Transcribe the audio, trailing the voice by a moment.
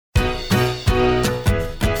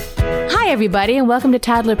everybody, and welcome to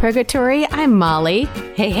Toddler Purgatory. I'm Molly.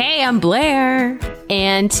 Hey, I'm Blair.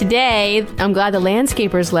 And today, I'm glad the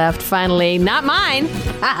landscapers left, finally. Not mine.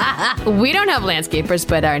 We don't have landscapers,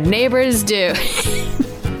 but our neighbors do.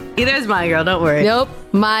 Either is my girl, don't worry. Nope.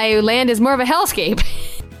 My land is more of a hellscape.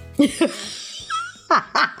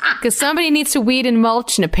 Because somebody needs to weed and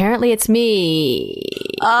mulch, and apparently it's me.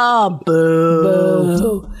 Oh,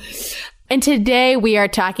 boo. And today we are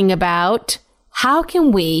talking about how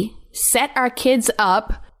can we set our kids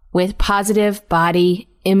up with positive body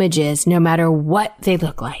images, no matter what they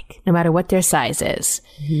look like, no matter what their size is.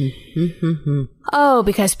 Oh,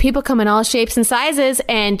 because people come in all shapes and sizes,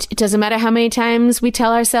 and it doesn't matter how many times we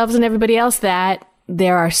tell ourselves and everybody else that,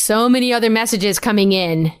 there are so many other messages coming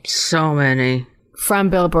in. So many. From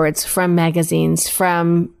billboards, from magazines,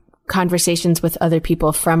 from conversations with other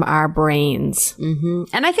people, from our brains. Mm-hmm.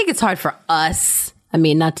 And I think it's hard for us. I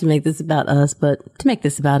mean, not to make this about us, but to make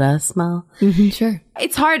this about us, Mal. Mm-hmm, sure.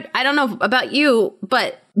 It's hard. I don't know about you,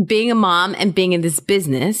 but being a mom and being in this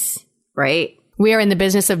business, right? We are in the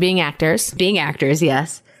business of being actors. Being actors,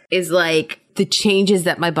 yes. Is like the changes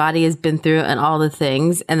that my body has been through and all the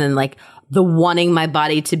things. And then like the wanting my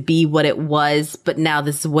body to be what it was, but now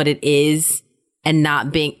this is what it is. And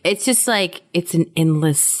not being, it's just like, it's an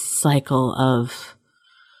endless cycle of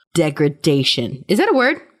degradation. Is that a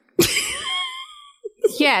word?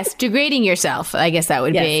 Yes, degrading yourself, I guess that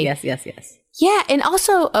would be. Yes. Yeah, and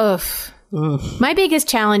also, my biggest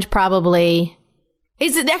challenge probably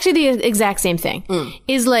is actually the exact same thing.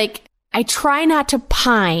 Is like, I try not to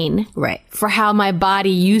pine for how my body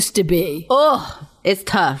used to be. Oh, it's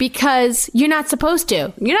tough. Because you're not supposed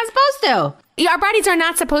to. You're not supposed to. Our bodies are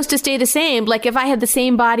not supposed to stay the same. Like, if I had the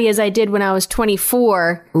same body as I did when I was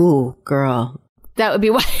 24. Ooh, girl. That would be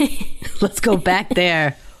why. Let's go back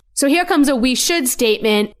there. So here comes a we should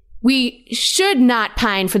statement. We should not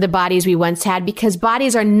pine for the bodies we once had because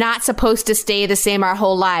bodies are not supposed to stay the same our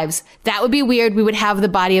whole lives. That would be weird. We would have the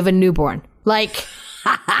body of a newborn. Like,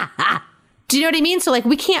 do you know what I mean? So like,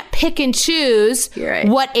 we can't pick and choose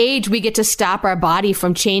what age we get to stop our body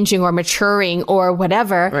from changing or maturing or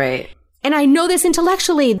whatever. Right. And I know this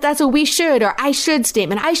intellectually. That's a we should or I should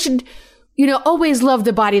statement. I should, always love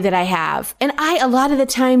the body that I have. And I, a lot of the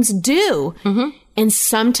times, do. Mm-hmm. And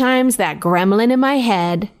sometimes that gremlin in my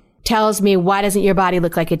head tells me, why doesn't your body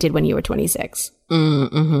look like it did when you were 26?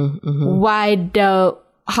 Why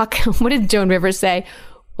what did Joan Rivers say?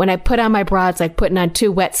 When I put on my bra, it's like putting on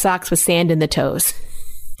 2 wet socks with sand in the toes.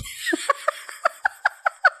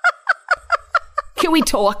 Can we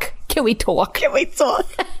talk? Can we talk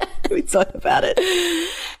about it?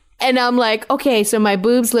 And I'm like, okay, so my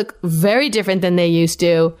boobs look very different than they used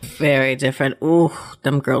to. Very different. Ooh,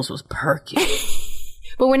 them girls was perky.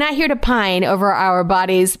 But we're not here to pine over our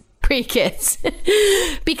bodies pre-kids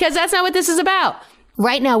because that's not what this is about.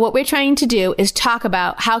 Right now, what we're trying to do is talk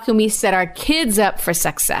about how can we set our kids up for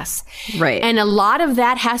success. Right. And a lot of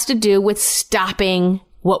that has to do with stopping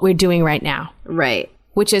what we're doing right now. Right.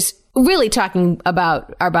 Which is really talking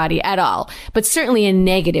about our body at all, but certainly in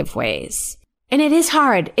negative ways. And it is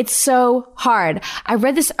hard. It's so hard. I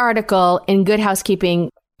read this article in Good Housekeeping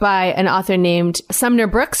by an author named Sumner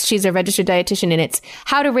Brooks. She's a registered dietitian, and it's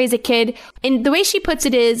How to Raise a Kid. And the way she puts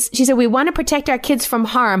it is, she said, we want to protect our kids from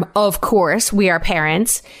harm. Of course, we are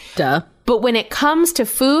parents. Duh. But when it comes to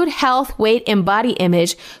food, health, weight, and body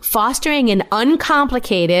image, fostering an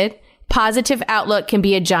uncomplicated, positive outlook can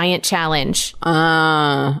be a giant challenge.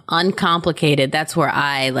 Uncomplicated. That's where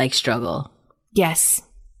I struggle. Yes.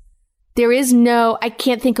 I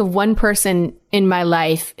can't think of one person in my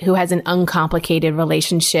life who has an uncomplicated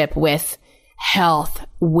relationship with health,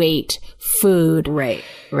 weight, food. Right.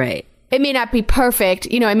 It may not be perfect,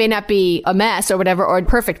 it may not be a mess or whatever, or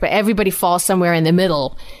perfect, but everybody falls somewhere in the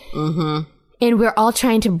middle. Mm-hmm. And we're all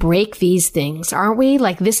trying to break these things, aren't we?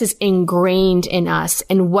 Like, this is ingrained in us.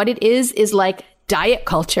 And what it is like diet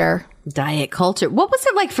culture. Diet culture. What was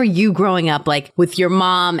it like for you growing up, like with your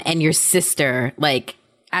mom and your sister, like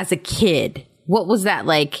as a kid? What was that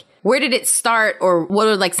like? Where did it start? Or what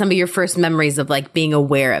are like some of your first memories of like being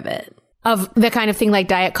aware of it? Of the kind of thing like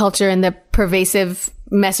diet culture and the pervasive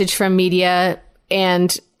message from media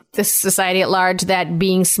and the society at large that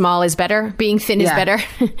being small is better, being thin is better.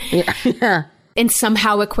 Yeah. And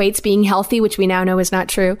somehow equates being healthy, which we now know is not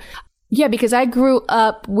true. Yeah, because I grew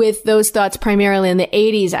up with those thoughts primarily in the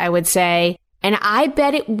 80s, I would say. And I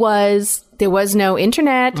bet there was no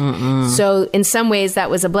internet. Mm-mm. So in some ways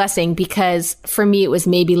that was a blessing because for me, it was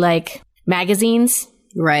maybe like magazines.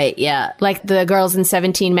 Right. Yeah. Like the Girls in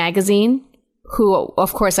 17 magazine, who,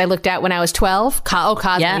 of course, I looked at when I was 12.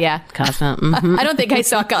 Cosmo. Yeah. Cosmo. Mm-hmm. I don't think I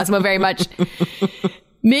saw Cosmo very much.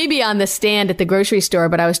 maybe on the stand at the grocery store,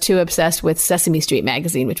 but I was too obsessed with Sesame Street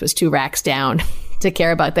magazine, which was 2 racks down to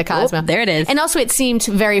care about the Cosmo. Oh, there it is. And also it seemed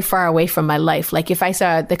very far away from my life. Like if I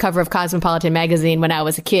saw the cover of Cosmopolitan magazine when I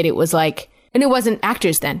was a kid, it was like, and it wasn't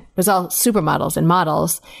actors then. It was all supermodels and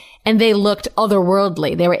models. And they looked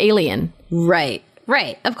otherworldly. They were alien. Right.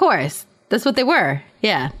 Of course. That's what they were.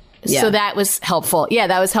 Yeah. So that was helpful. Yeah,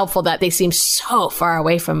 that was helpful that they seemed so far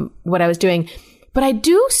away from what I was doing. But I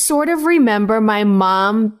do sort of remember my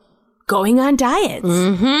mom going on diets.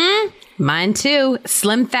 Mm-hmm. Mine too.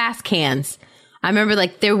 Slim Fast cans. I remember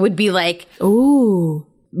like there would be like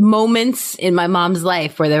moments in my mom's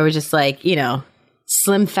life where there were just like, you know,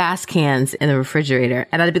 Slim Fast cans in the refrigerator.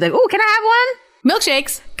 And I'd be like, oh, can I have one?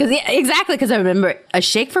 Milkshakes. Because I remember a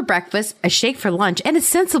shake for breakfast, a shake for lunch, and a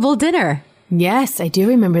sensible dinner. Yes, I do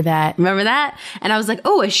remember that. Remember that? And I was like,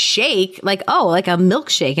 oh, a shake? Like, oh, like a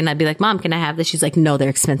milkshake. And I'd be like, Mom, can I have this? She's like, no, they're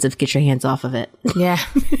expensive. Get your hands off of it. Yeah.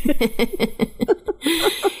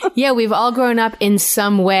 Yeah, we've all grown up in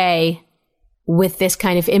some way with this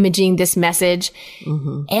kind of imaging, this message.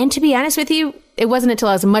 Mm-hmm. And to be honest with you, it wasn't until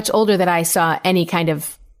I was much older that I saw any kind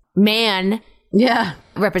of man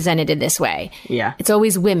represented in this way. Yeah. It's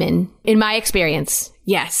always women, in my experience.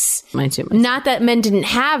 Yes. Mine too. Not that men didn't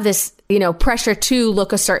have this, you know, pressure to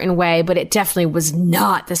look a certain way, but it definitely was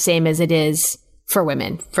not the same as it is for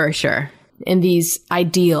women. For sure. And these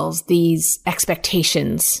ideals, these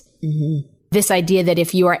expectations. Mm-hmm. This idea that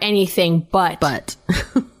if you are anything but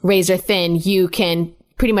razor thin, you can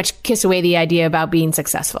pretty much kiss away the idea about being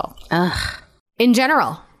successful. Ugh. In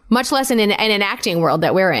general, much less in an acting world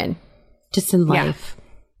that we're in. Just in life.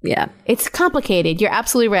 Yeah. It's complicated. You're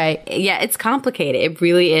absolutely right. Yeah, it's complicated. It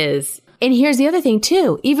really is. And here's the other thing,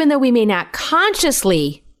 too. Even though we may not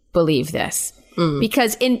consciously believe this,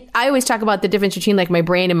 because I always talk about the difference between like my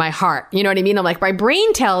brain and my heart. You know what I mean? I'm like, my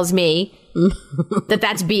brain tells me that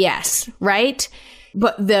that's BS, right?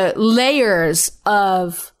 But the layers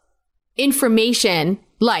of information,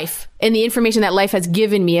 life, and the information that life has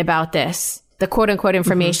given me about this, the quote unquote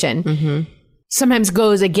information, sometimes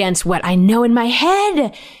goes against what I know in my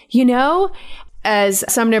head, you know? As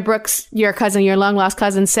Sumner Brooks, your long lost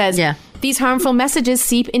cousin, says, these harmful messages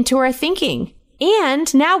seep into our thinking.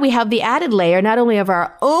 And now we have the added layer, not only of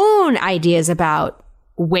our own ideas about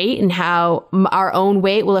weight and how our own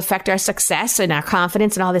weight will affect our success and our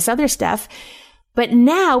confidence and all this other stuff, but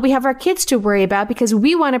now we have our kids to worry about because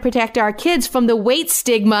we want to protect our kids from the weight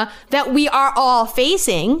stigma that we are all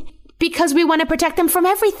facing because we want to protect them from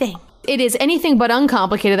everything. It is anything but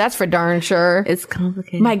uncomplicated, that's for darn sure. It's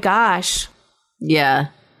complicated. My gosh. Yeah.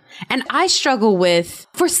 And I struggle with,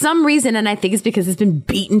 for some reason, and I think it's because it's been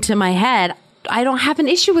beaten to my head, I don't have an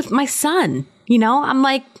issue with my son. You know, I'm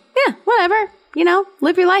like, yeah, whatever, you know,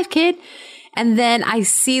 live your life, kid. And then I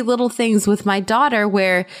see little things with my daughter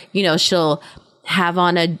where, you know, she'll have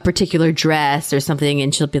on a particular dress or something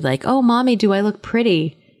and she'll be like, oh, mommy, do I look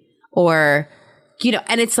pretty? Or, you know,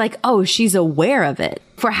 and it's like, oh, she's aware of it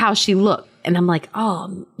for how she looked. And I'm like,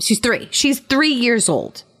 oh, she's 3. She's 3 years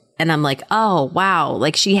old. And I'm like, oh, wow.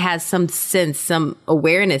 Like she has some sense, some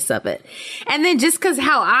awareness of it. And then just because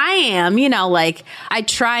how I am, you know, like I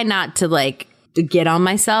try not to like to get on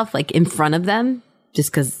myself like in front of them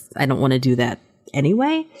just because I don't want to do that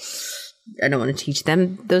anyway. I don't want to teach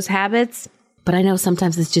them those habits. But I know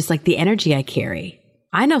sometimes it's just like the energy I carry.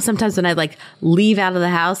 I know sometimes when I like leave out of the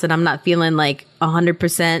house and I'm not feeling like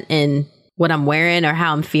 100% in what I'm wearing or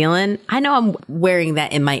how I'm feeling, I know I'm wearing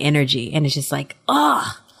that in my energy. And it's just like,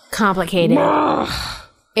 ugh. Complicated.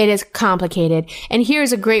 It is complicated. And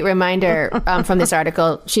here's a great reminder from this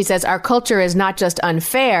article. She says, our culture is not just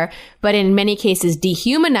unfair, but in many cases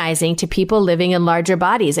dehumanizing to people living in larger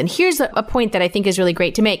bodies. And here's a point that I think is really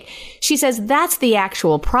great to make. She says, that's the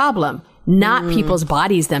actual problem, not people's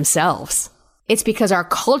bodies themselves. It's because our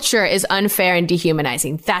culture is unfair and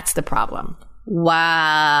dehumanizing. That's the problem.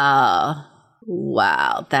 Wow.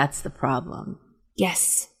 That's the problem.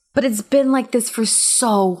 Yes. But it's been like this for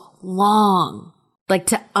so long. Like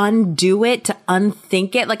to undo it, to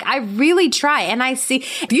unthink it. Like I really try. And I see,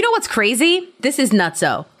 you know what's crazy? This is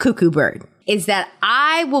nutso, cuckoo bird. Is that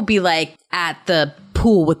I will be like at the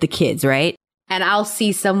pool with the kids, right? And I'll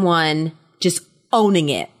see someone just owning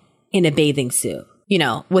it in a bathing suit, you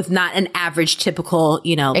know, with not an average typical,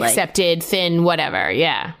 you know, accepted, like, thin, whatever.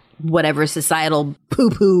 Yeah. Whatever societal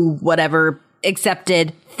poo-poo, whatever,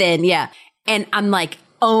 accepted, thin. Yeah. And I'm like,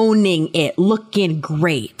 owning it, looking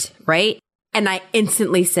great, right? And I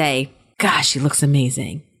instantly say, gosh, she looks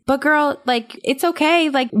amazing. But girl, like, it's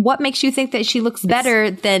okay. Like, what makes you think that she looks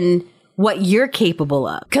better than what you're capable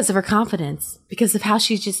of? Because of her confidence, because of how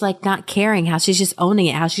she's just like not caring, how she's just owning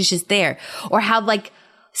it, how she's just there, or how like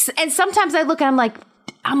And sometimes I look and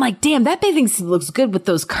I'm like, damn, that bathing suit looks good with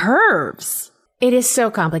those curves. It is so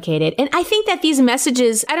complicated. And I think that these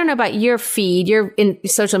messages, I don't know about your feed, your in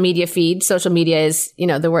social media feed. Social media is,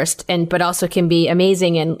 the worst, but also can be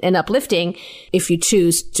amazing and uplifting if you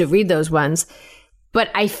choose to read those ones. But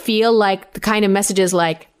I feel like the kind of messages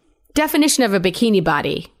like definition of a bikini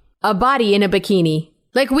body, a body in a bikini.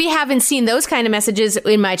 Like we haven't seen those kind of messages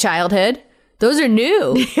in my childhood. Those are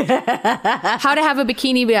new. How to have a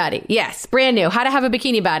bikini body. Yes, brand new. How to have a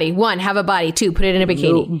bikini body. 1, have a body. 2, put it in a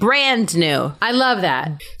bikini. New. Brand new. I love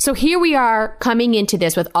that. So here we are coming into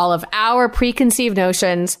this with all of our preconceived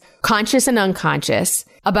notions, conscious and unconscious,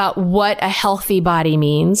 about what a healthy body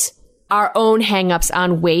means, our own hangups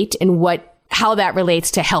on weight and how that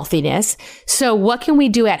relates to healthiness. So what can we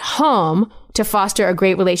do at home to foster a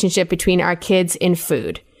great relationship between our kids and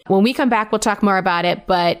food? When we come back, we'll talk more about it,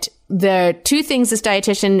 but the 2 things this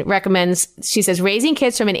dietitian recommends, she says, raising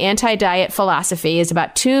kids from an anti-diet philosophy is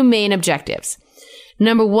about 2 main objectives.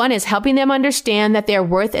 Number 1 is helping them understand that their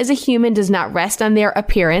worth as a human does not rest on their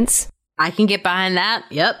appearance. I can get behind that.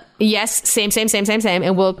 Yep. Yes, same.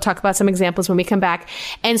 And we'll talk about some examples when we come back.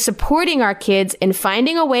 And supporting our kids in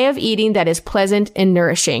finding a way of eating that is pleasant and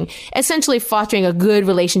nourishing. Essentially fostering a good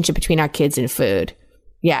relationship between our kids and food.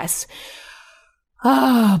 Yes.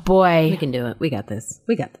 Oh, boy. We can do it. We got this.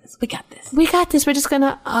 We got this. We're just going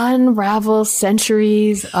to unravel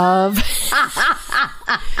centuries of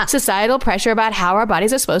societal pressure about how our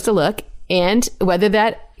bodies are supposed to look and whether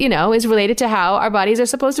that, is related to how our bodies are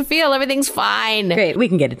supposed to feel. Everything's fine. Great. We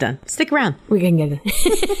can get it done. Stick around. We can get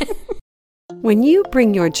it. When you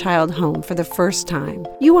bring your child home for the first time,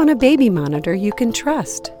 you want a baby monitor you can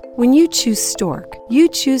trust. When you choose Stork, you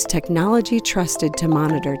choose technology trusted to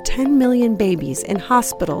monitor 10 million babies in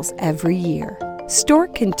hospitals every year.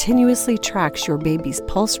 Stork continuously tracks your baby's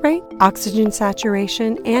pulse rate, oxygen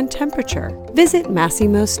saturation, and temperature. Visit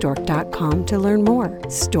MassimoStork.com to learn more.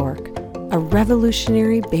 Stork, a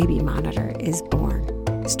revolutionary baby monitor, is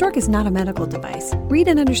born. Stork is not a medical device. Read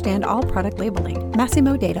and understand all product labeling.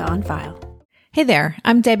 Massimo data on file. Hey there,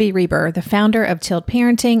 I'm Debbie Reber, the founder of Tilt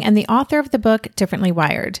Parenting and the author of the book Differently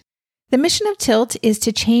Wired. The mission of Tilt is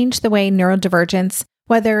to change the way neurodivergence,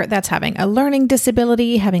 whether that's having a learning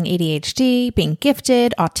disability, having ADHD, being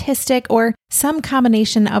gifted, autistic, or some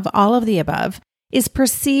combination of all of the above, is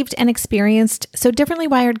perceived and experienced so differently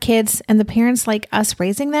wired kids and the parents like us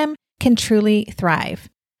raising them can truly thrive.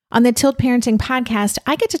 On the Tilt Parenting podcast,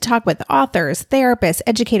 I get to talk with authors, therapists,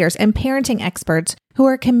 educators, and parenting experts who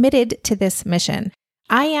are committed to this mission.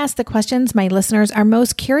 I ask the questions my listeners are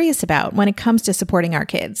most curious about when it comes to supporting our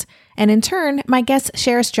kids. And in turn, my guests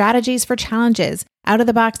share strategies for challenges,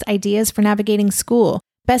 out-of-the-box ideas for navigating school,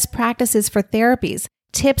 best practices for therapies,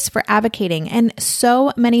 tips for advocating, and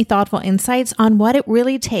so many thoughtful insights on what it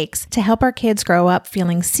really takes to help our kids grow up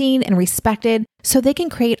feeling seen and respected so they can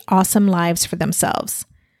create awesome lives for themselves.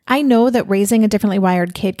 I know that raising a differently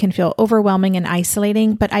wired kid can feel overwhelming and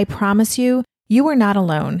isolating, but I promise you, you are not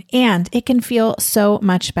alone, and it can feel so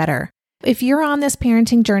much better. If you're on this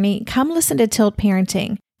parenting journey, come listen to Tilt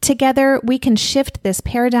Parenting. Together, we can shift this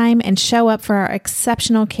paradigm and show up for our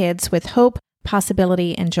exceptional kids with hope,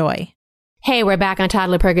 possibility, and joy. Hey, we're back on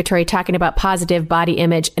Toddler Purgatory talking about positive body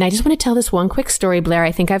image, and I just want to tell this one quick story, Blair.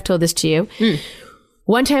 I think I've told this to you.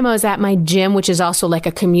 One time I was at my gym, which is also like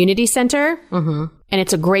a community center, and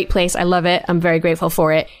it's a great place. I love it. I'm very grateful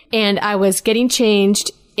for it. And I was getting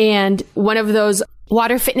changed, and one of those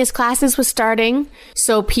water fitness classes was starting.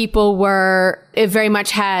 So it very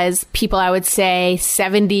much has people, I would say,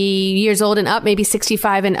 70 years old and up, maybe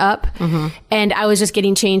 65 and up. And I was just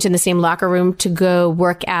getting changed in the same locker room to go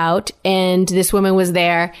work out. And this woman was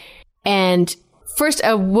there. And first,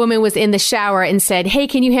 a woman was in the shower and said, "Hey,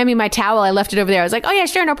 can you hand me my towel? I left it over there." I was like, "Oh yeah,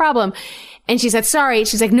 sure, no problem." And she said, "Sorry."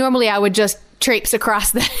 She's like, "Normally I would just traipse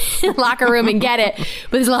across the locker room and get it,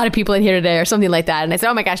 but there's a lot of people in here today," or something like that. And I said,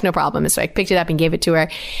 "Oh my gosh, no problem." And so I picked it up and gave it to her.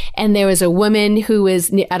 And there was a woman who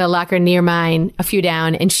was at a locker near mine, a few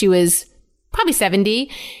down, and she was probably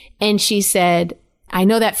 70. And she said, "I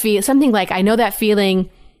know that something like, I know that feeling.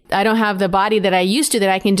 I don't have the body that I used to, that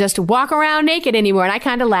I can just walk around naked anymore." And I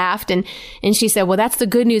kind of laughed. And she said, "Well, that's the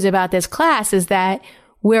good news about this class, is that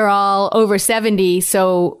we're all over 70.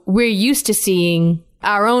 So we're used to seeing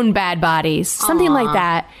our own bad bodies," something like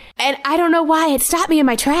that. And I don't know why it stopped me in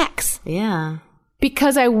my tracks. Yeah.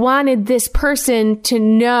 Because I wanted this person to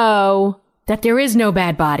know that there is no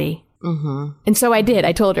bad body. And so I did.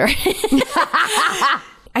 I told her.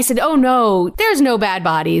 I said, oh no, there's no bad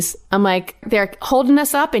bodies. I'm like, they're holding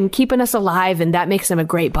us up and keeping us alive, and that makes them a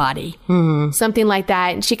great body. Something like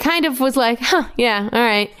that. And she kind of was like, huh, yeah, all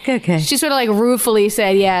right. Okay. She sort of like ruefully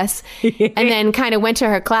said yes. And then kind of went to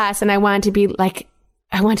her class, and I wanted to be like,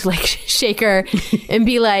 shake her and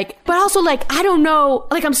be like, but also like, I don't know,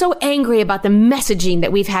 like I'm so angry about the messaging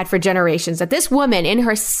that we've had for generations, that this woman in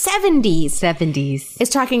her 70s is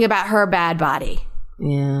talking about her bad body.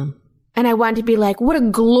 Yeah. And I wanted to be like, what a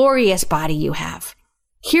glorious body you have.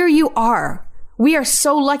 Here you are. We are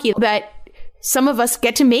so lucky that some of us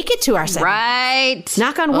get to make it to our 70s. Right.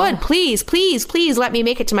 Knock on wood. Please, please, please let me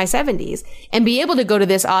make it to my 70s and be able to go to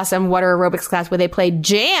this awesome water aerobics class where they play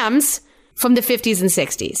jams from the 50s and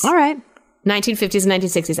 60s. All right. 1950s and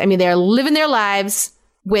 1960s. I mean, they're living their lives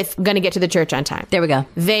with gonna get to the church on time. There we go.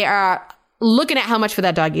 They are looking at how much for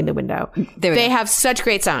that doggy in the window. They have such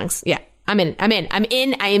great songs. Yeah. I am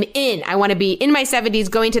in. I want to be in my 70s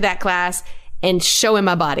going to that class and showing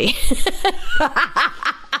my body.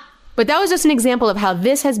 But that was just an example of how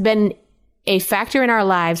this has been a factor in our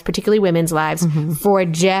lives, particularly women's lives, for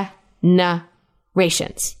generations.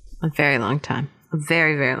 A very long time. A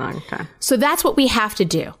very, very long time. So that's what we have to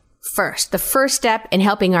do first. The first step in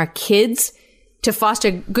helping our kids to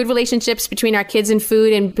foster good relationships between our kids and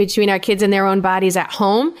food and between our kids and their own bodies at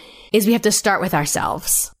home is we have to start with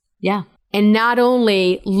ourselves. Yeah. And not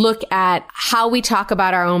only look at how we talk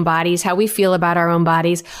about our own bodies, how we feel about our own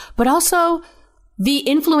bodies, but also the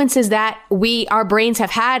influences that our brains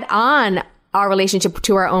have had on our relationship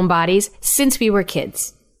to our own bodies since we were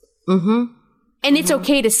kids. And it's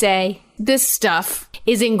okay to say this stuff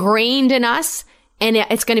is ingrained in us and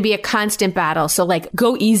it's going to be a constant battle. So like,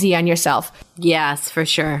 go easy on yourself. Yes, for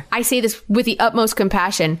sure. I say this with the utmost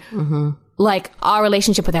compassion. Like, our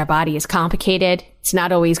relationship with our body is complicated. It's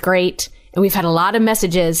not always great. And we've had a lot of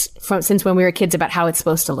messages since when we were kids about how it's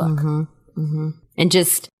supposed to look. And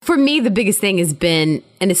just, for me, the biggest thing has been,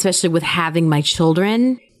 and especially with having my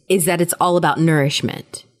children, is that it's all about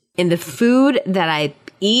nourishment in the food that I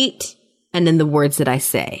eat and in the words that I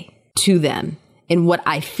say to them and what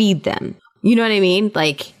I feed them. You know what I mean?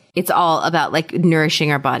 Like, it's all about like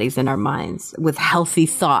nourishing our bodies and our minds with healthy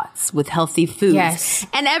thoughts, with healthy foods. Yes.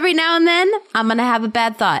 And every now and then I'm going to have a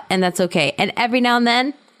bad thought, and that's okay. And every now and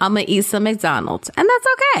then I'm going to eat some McDonald's, and that's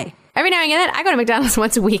okay. Every now and then I go to McDonald's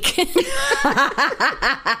once a week.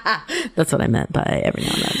 That's what I meant by every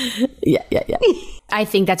now and then. Yeah. I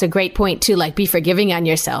think that's a great point too. Like, be forgiving on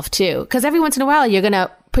yourself too. Because every once in a while you're going to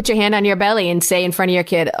put your hand on your belly and say in front of your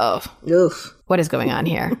kid, oh, oof, what is going on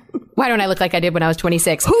here? Why don't I look like I did when I was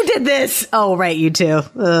 26? Who did this? Oh, right, you too.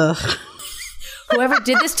 Ugh. Whoever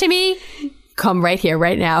did this to me, come right here,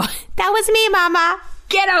 right now. That was me, Mama.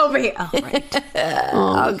 Get over here. Oh, right.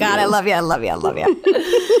 Oh, God, I love you.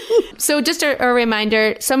 So just a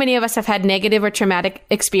reminder, so many of us have had negative or traumatic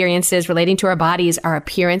experiences relating to our bodies, our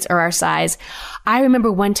appearance, or our size. I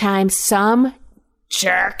remember one time some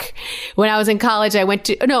jerk, when I was in college,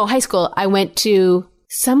 high school, I went to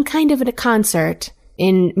some kind of a concert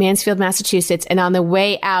in Mansfield, Massachusetts. And on the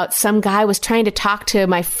way out, some guy was trying to talk to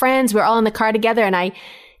my friends. We're all in the car together. And I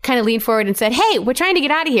kind of leaned forward and said, hey, we're trying to get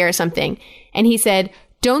out of here or something. And he said,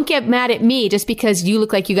 don't get mad at me just because you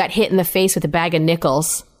look like you got hit in the face with a bag of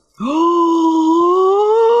nickels.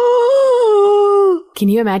 Can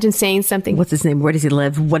you imagine saying something? What's his name? Where does he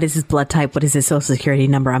live? What is his blood type? What is his social security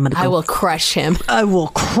number? I will crush him. I will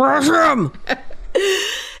crush him.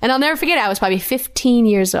 And I'll never forget, I was probably 15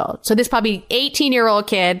 years old. So this probably 18-year-old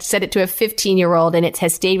kid said it to a 15-year-old, and it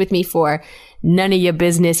has stayed with me for none of your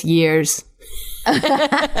business years.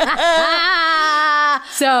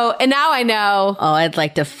 So, and now I know. Oh, I'd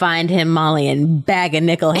like to find him, Molly, and bag a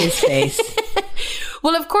nickel his face.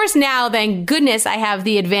 Well, of course, now, thank goodness, I have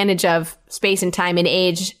the advantage of space and time and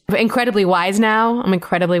age. I'm incredibly wise now. I'm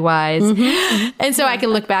incredibly wise. And so I can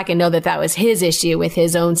look back and know that that was his issue with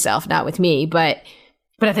his own self, not with me. But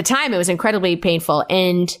at the time, it was incredibly painful.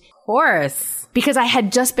 And of course, because I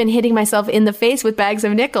had just been hitting myself in the face with bags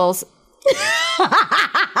of nickels.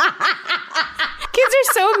 Kids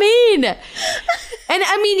are so mean. And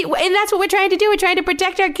I mean, and that's what we're trying to do. We're trying to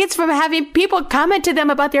protect our kids from having people comment to them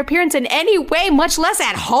about their appearance in any way, much less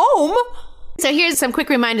at home. So here's some quick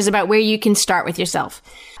reminders about where you can start with yourself.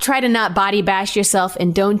 Try to not body bash yourself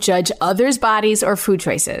and don't judge others' bodies or food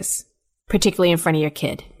choices, particularly in front of your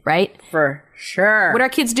kid, right? For sure. What are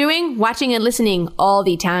kids doing? Watching and listening all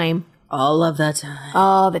the time. All of the time.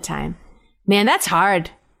 All the time. Man, that's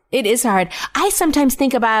hard. It is hard. I sometimes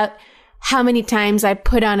think about how many times I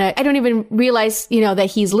put on I don't even realize,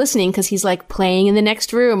 that he's listening because he's like playing in the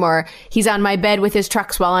next room, or he's on my bed with his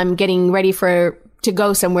trucks while I'm getting ready for to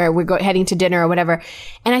go somewhere. We're heading to dinner or whatever.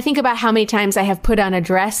 And I think about how many times I have put on a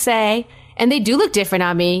dress, say, and they do look different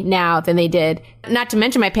on me now than they did. Not to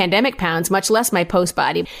mention my pandemic pounds, much less my post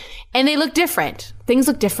body. And they look different. Things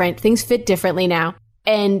look different. Things fit differently now.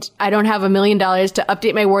 And I don't have $1 million to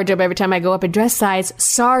update my wardrobe every time I go up a dress size.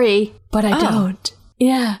 Sorry, but I don't.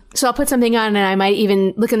 Yeah. So I'll put something on and I might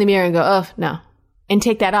even look in the mirror and go, oh, no. And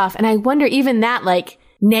take that off. And I wonder even that like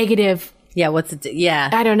negative. Yeah, what's it? Yeah.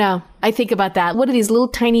 I don't know. I think about that. What are these little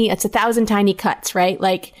tiny, it's 1,000 tiny cuts, right?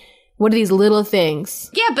 Like, what are these little things?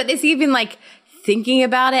 Yeah, but is he even like thinking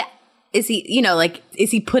about it? Is he, you know, like, is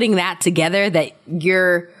he putting that together that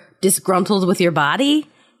you're disgruntled with your body?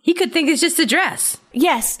 He could think it's just a dress.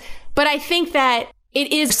 Yes. But I think that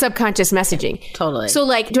it is subconscious messaging. Totally. So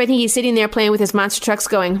like, do I think he's sitting there playing with his monster trucks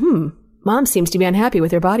going, Mom seems to be unhappy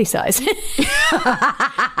with her body size.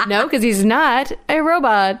 No, because he's not a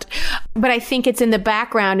robot. But I think it's in the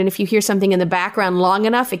background. And if you hear something in the background long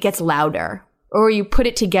enough, it gets louder. Or you put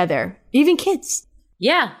it together. Even kids.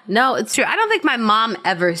 Yeah, no, it's true. I don't think my mom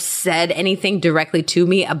ever said anything directly to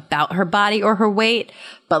me about her body or her weight.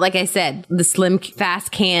 But like I said, the Slim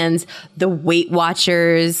Fast cans, the Weight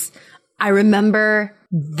Watchers. I remember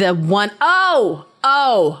the one,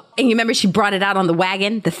 and you remember she brought it out on the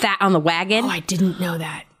wagon, the fat on the wagon? Oh, I didn't know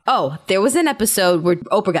that. Oh, there was an episode where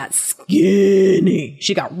Oprah got skinny.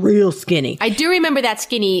 She got real skinny. I do remember that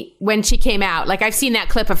skinny when she came out. Like, I've seen that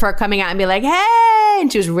clip of her coming out and be like, hey,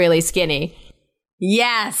 and she was really skinny.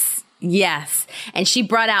 Yes. And she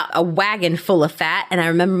brought out a wagon full of fat. And I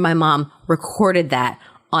remember my mom recorded that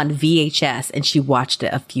on VHS and she watched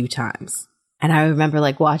it a few times. And I remember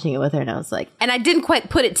like watching it with her and I was like, and I didn't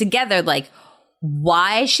quite put it together like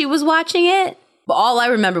why she was watching it. But all I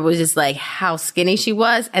remember was just like how skinny she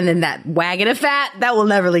was. And then that wagon of fat, that will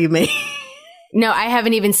never leave me. No, I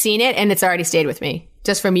haven't even seen it and it's already stayed with me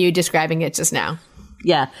just from you describing it just now.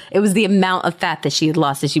 Yeah, it was the amount of fat that she had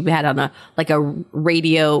lost that she had on a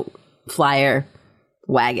radio flyer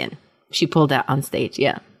wagon. She pulled out on stage.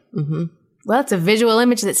 Yeah. Mm-hmm. Well, it's a visual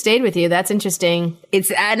image that stayed with you. That's interesting.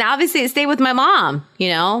 And obviously it stayed with my mom, you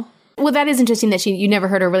know? Well, that is interesting that you never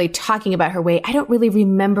heard her really talking about her weight. I don't really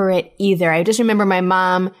remember it either. I just remember my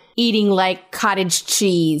mom eating like cottage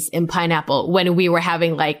cheese and pineapple when we were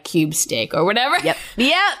having like cube steak or whatever.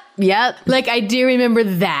 Yep. Like I do remember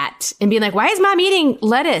that and being like, why is mom eating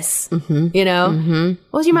lettuce? Mm-hmm. You know? Mm-hmm.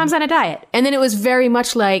 Well, your mom's on a diet. And then it was very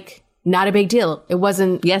much like, not a big deal. It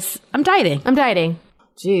wasn't. Yes, I'm dieting.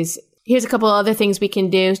 Jeez. Here's a couple other things we can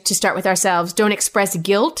do to start with ourselves. Don't express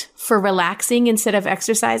guilt for relaxing instead of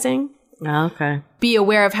exercising. Oh, okay. Be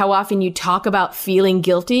aware of how often you talk about feeling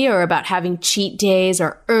guilty or about having cheat days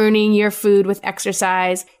or earning your food with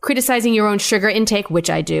exercise, criticizing your own sugar intake, which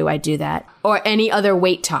I do that, or any other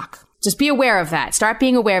weight talk. Just be aware of that. Start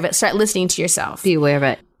being aware of it. Start listening to yourself. Be aware of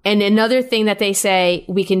it. And another thing that they say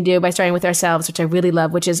we can do by starting with ourselves, which I really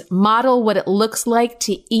love, which is model what it looks like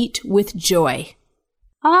to eat with joy.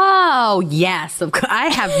 Oh, yes. I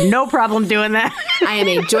have no problem doing that. I am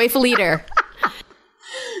a joyful eater.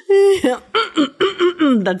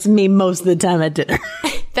 That's me most of the time at dinner.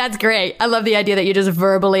 That's great. I love the idea that you're just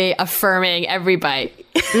verbally affirming every bite.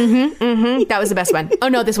 Mm-hmm, mm-hmm. That was the best one. Oh,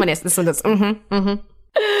 no, this one is. Mm-hmm,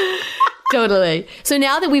 mm-hmm. Totally. So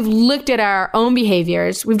now that we've looked at our own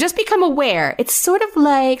behaviors, we've just become aware. It's sort of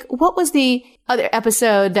like, what was the other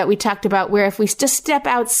episode that we talked about where if we just step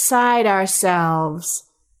outside ourselves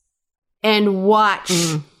and watch,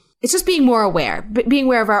 it's just being more aware, being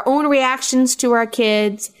aware of our own reactions to our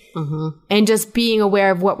kids and just being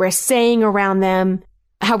aware of what we're saying around them,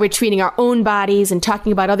 how we're treating our own bodies and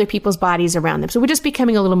talking about other people's bodies around them. So we're just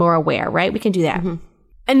becoming a little more aware, right? We can do that. Mm-hmm.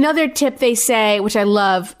 Another tip they say, which I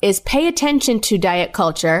love, is pay attention to diet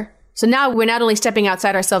culture. So now we're not only stepping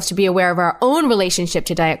outside ourselves to be aware of our own relationship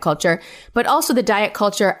to diet culture, but also the diet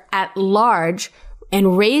culture at large,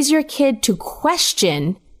 and raise your kid to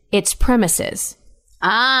question its premises.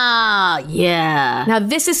 Ah, yeah. Now,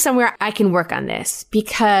 this is somewhere I can work on this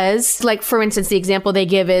because, like, for instance, the example they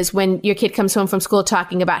give is when your kid comes home from school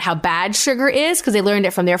talking about how bad sugar is because they learned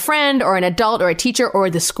it from their friend or an adult or a teacher or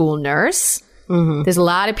the school nurse. Mm-hmm. There's a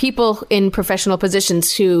lot of people in professional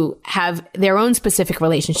positions who have their own specific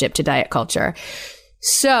relationship to diet culture.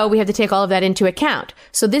 So we have to take all of that into account.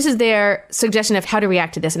 So this is their suggestion of how to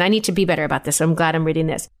react to this. And I need to be better about this. So I'm glad I'm reading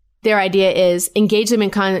this. Their idea is engage them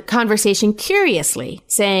in conversation curiously,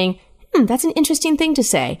 saying, that's an interesting thing to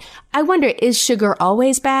say. I wonder, is sugar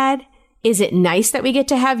always bad? Is it nice that we get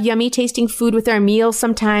to have yummy tasting food with our meals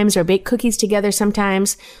sometimes or bake cookies together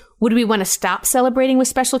sometimes? Would we want to stop celebrating with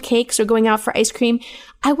special cakes or going out for ice cream?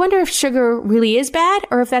 I wonder if sugar really is bad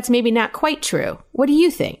or if that's maybe not quite true. What do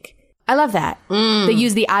you think? I love that. They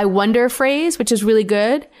use the I wonder phrase, which is really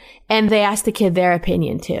good. And they ask the kid their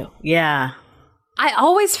opinion too. Yeah. I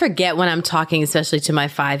always forget when I'm talking, especially to my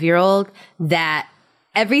 5-year-old, that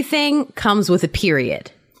everything comes with a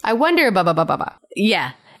period. I wonder, blah, blah, blah, blah, blah.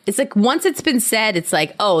 Yeah. It's like once it's been said, it's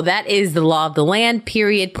like, oh, that is the law of the land,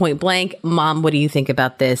 period, point blank. Mom, what do you think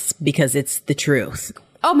about this? Because it's the truth.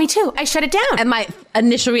 Oh, me too. I shut it down. And my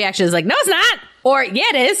initial reaction is like, no, it's not. Or, yeah,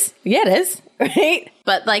 it is. Yeah, it is. Right?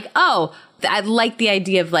 But like, oh, I like the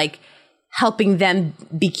idea of like helping them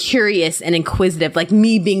be curious and inquisitive, like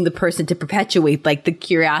me being the person to perpetuate like the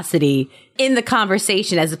curiosity in the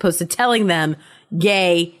conversation as opposed to telling them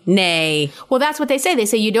yay, nay. Well, that's what they say. They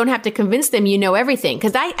say you don't have to convince them you know everything.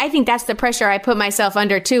 Because I think that's the pressure I put myself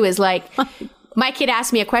under too, is like my kid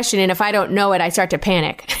asks me a question and if I don't know it, I start to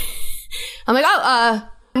panic. I'm like,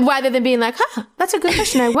 rather than being like, that's a good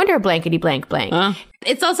question. I wonder blankety blank blank.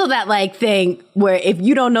 It's also that like thing where if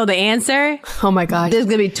you don't know the answer, oh my gosh, there's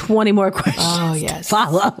going to be 20 more questions to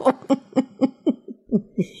follow.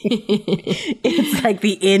 It's like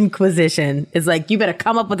the Inquisition. It's like, you better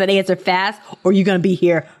come up with an answer fast or you're going to be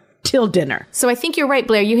here till dinner. So I think you're right,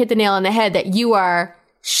 Blair. You hit the nail on the head that you are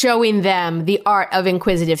showing them the art of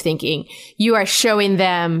inquisitive thinking. You are showing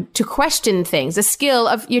them to question things,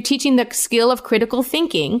 you're teaching the skill of critical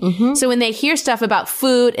thinking. Mm-hmm. So when they hear stuff about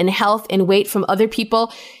food and health and weight from other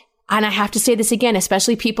people, and I have to say this again,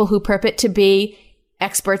 especially people who purport to be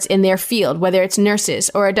experts in their field, whether it's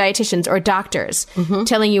nurses or dietitians or doctors,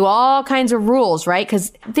 telling you all kinds of rules, right?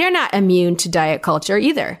 Because they're not immune to diet culture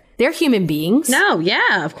either. They're human beings. No,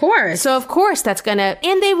 yeah, of course. So of course that's gonna,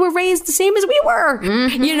 and they were raised the same as we were,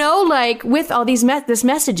 you know, like with all these this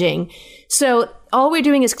messaging. So all we're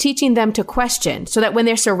doing is teaching them to question so that when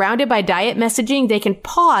they're surrounded by diet messaging, they can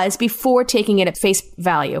pause before taking it at face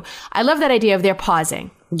value. I love that idea of they're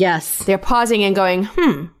pausing. Yes. They're pausing and going,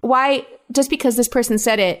 why, just because this person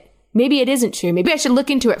said it, maybe it isn't true. Maybe I should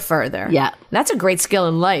look into it further. Yeah. That's a great skill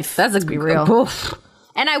in life. That's Let's be real. Oof.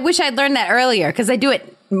 And I wish I'd learned that earlier because I do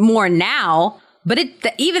it more now. But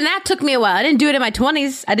even that took me a while. I didn't do it in my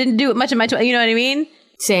 20s. I didn't do it much in my 20s. You know what I mean?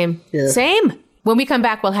 Same. Yeah. Same. When we come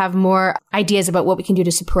back, we'll have more ideas about what we can do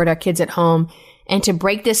to support our kids at home and to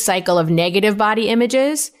break this cycle of negative body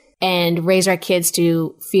images and raise our kids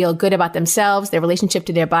to feel good about themselves, their relationship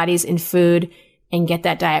to their bodies and food, and get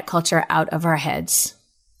that diet culture out of our heads.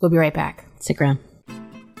 We'll be right back. Stick around.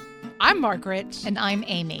 I'm Margaret. And I'm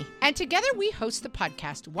Amy. And together we host the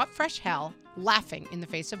podcast, What Fresh Hell? Laughing in the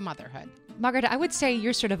Face of Motherhood. Margaret, I would say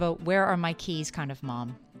you're sort of a where are my keys kind of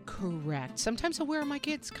mom. Correct. Sometimes a where are my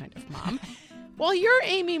kids kind of mom. Well, you're,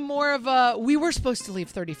 Amy, more of a we were supposed to leave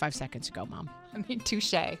 35 seconds ago, mom. I mean,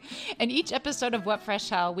 touche. In each episode of What Fresh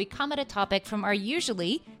Hell, we come at a topic from our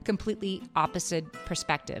usually completely opposite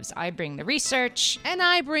perspectives. I bring the research. And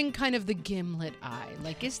I bring kind of the gimlet eye.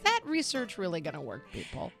 Like, is that research really going to work,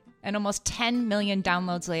 people? And almost 10 million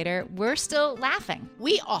downloads later, we're still laughing.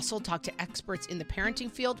 We also talk to experts in the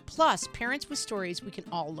parenting field, plus parents with stories we can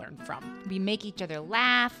all learn from. We make each other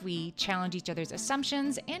laugh, we challenge each other's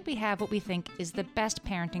assumptions, and we have what we think is the best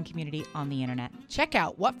parenting community on the internet. Check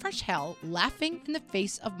out What Fresh Hell, Laughing in the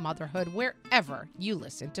Face of Motherhood, wherever you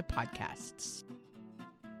listen to podcasts.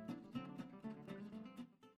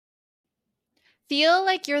 Feel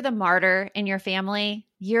like you're the martyr in your family?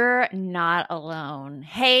 You're not alone.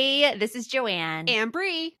 Hey, this is Joanne. And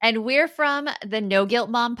Bree. And we're from the No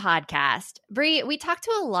Guilt Mom podcast. Bree, we talk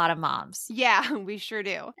to a lot of moms. Yeah, we sure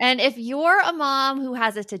do. And if you're a mom who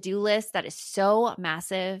has a to-do list that is so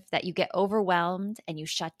massive that you get overwhelmed and you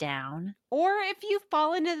shut down, or if you've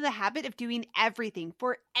fallen into the habit of doing everything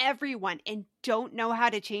for everyone and don't know how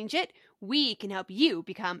to change it, we can help you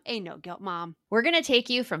become a no-guilt mom. We're going to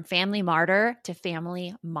take you from family martyr to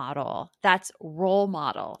family model. That's role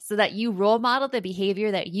model, so that you role model the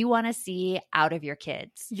behavior that you want to see out of your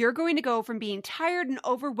kids. You're going to go from being tired and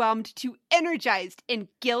overwhelmed to energized and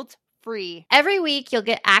guilt-free. Every week, you'll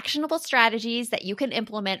get actionable strategies that you can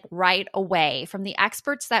implement right away from the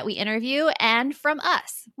experts that we interview and from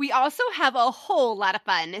us. We also have a whole lot of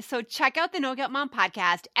fun, so check out the No Guilt Mom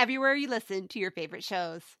podcast everywhere you listen to your favorite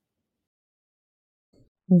shows.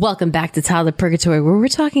 Welcome back to Toddler Purgatory, where we're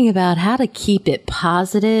talking about how to keep it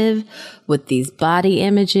positive with these body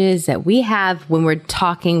images that we have when we're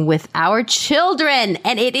talking with our children.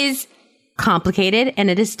 And it is complicated and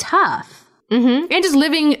it is tough. Mm-hmm. And just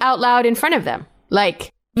living out loud in front of them.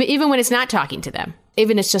 Like, even when it's not talking to them.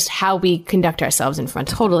 Even it's just how we conduct ourselves in front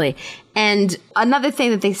of them. Totally. And another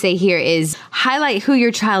thing that they say here is highlight who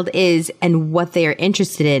your child is and what they are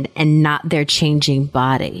interested in and not their changing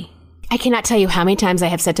body. I cannot tell you how many times I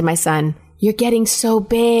have said to my son, you're getting so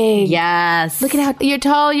big. Yes. Look at how you're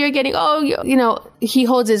tall. You're getting, he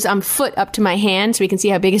holds his foot up to my hand so we can see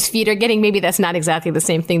how big his feet are getting. Maybe that's not exactly the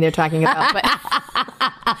same thing they're talking about.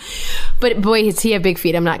 But boy, does he have big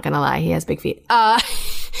feet. I'm not going to lie. He has big feet.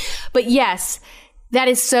 But yes, that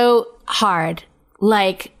is so hard.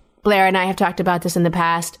 Like Blair and I have talked about this in the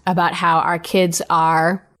past, about how our kids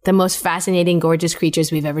are the most fascinating, gorgeous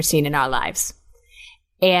creatures we've ever seen in our lives.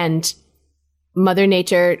 And Mother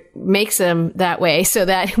Nature makes them that way so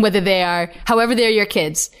that however they're your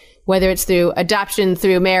kids, whether it's through adoption,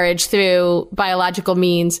 through marriage, through biological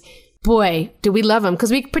means, boy, do we love them because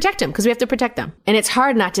we protect them, because we have to protect them. And it's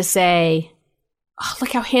hard not to say, oh,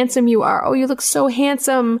 look how handsome you are. Oh, you look so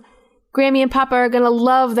handsome. Grammy and Papa are going to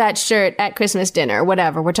love that shirt at Christmas dinner,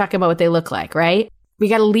 whatever. We're talking about what they look like, right? We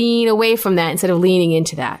got to lean away from that instead of leaning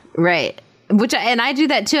into that. Right. And I do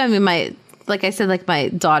that too. I mean, like I said, like my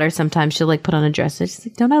daughter, sometimes she'll like put on a dress and she's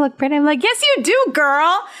like, don't I look pretty? I'm like, yes, you do,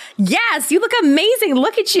 girl. Yes, you look amazing.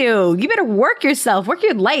 Look at you. You better work yourself, work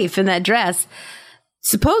your life in that dress.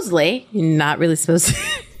 Supposedly, you're not really supposed to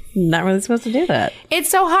do that. It's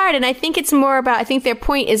so hard. And I think it's more about, I think their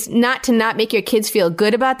point is not to not make your kids feel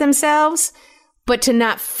good about themselves, but to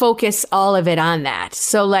not focus all of it on that.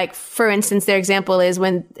 So like, for instance, their example is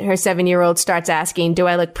when her 7-year-old starts asking, do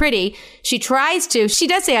I look pretty? She does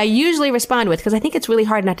say, I usually respond with, because I think it's really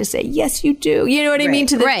hard not to say, yes, you do. You know what I mean?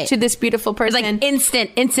 To this beautiful person. It's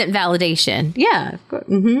like instant validation. Yeah.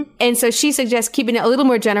 Mm-hmm. And so she suggests keeping it a little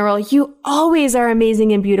more general. You always are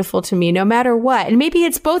amazing and beautiful to me, no matter what. And maybe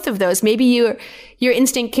it's both of those. Maybe your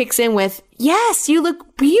instinct kicks in with, yes, you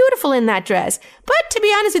look beautiful in that dress. But to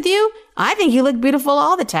be honest with you, I think you look beautiful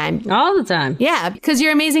all the time. All the time. Yeah, because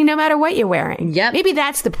you're amazing no matter what you're wearing. Yep. Maybe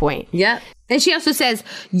that's the point. Yep. And she also says,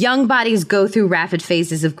 young bodies go through rapid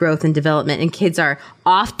phases of growth and development, and kids are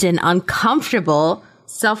often uncomfortable,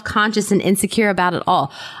 self-conscious, and insecure about it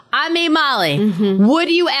all. I mean, Molly,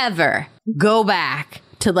 would you ever go back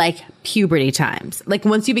to like puberty times? Like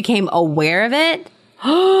once you became aware of it?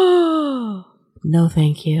 No,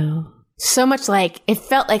 thank you. So much it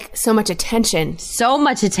felt like so much attention. So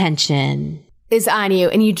much attention is on you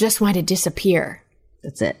and you just want to disappear.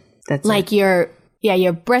 That's it. That's like your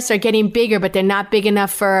breasts are getting bigger, but they're not big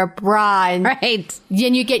enough for a bra. And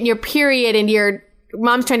then you get in your period and your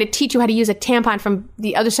mom's trying to teach you how to use a tampon from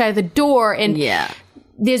the other side of the door. And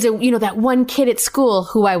there's that one kid at school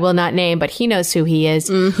who I will not name, but he knows who he is,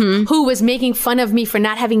 who was making fun of me for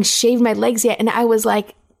not having shaved my legs yet. And I was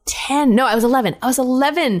like 10. No, I was 11. I was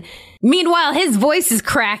 11. Meanwhile, his voice is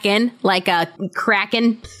cracking like a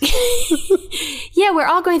kraken. Yeah, we're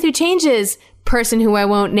all going through changes, person who I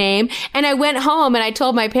won't name. And I went home and I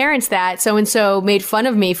told my parents that so-and-so made fun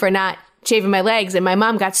of me for not shaving my legs. And my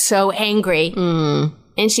mom got so angry.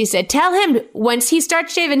 And she said, tell him once he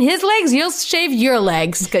starts shaving his legs, you'll shave your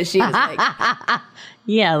legs. Because she was like,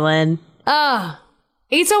 yeah, Lynn. Oh,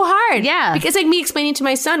 it's so hard. Yeah. Because like me explaining to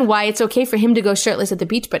my son why it's okay for him to go shirtless at the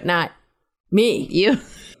beach, but not me. You.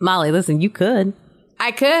 Molly, listen, you could.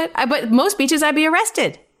 I could. But most beaches, I'd be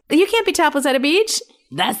arrested. You can't be topless at a beach.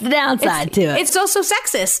 That's the downside to it. It's also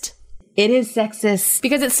sexist. It is sexist.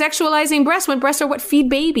 Because it's sexualizing breasts when breasts are what feed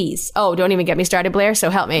babies. Oh, don't even get me started, Blair, so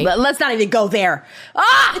help me. Let's not even go there.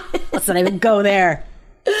 Let's not even go there.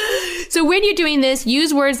 So when you're doing this,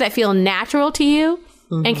 use words that feel natural to you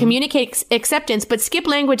and communicate acceptance, but skip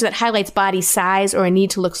language that highlights body size or a need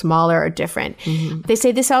to look smaller or different. They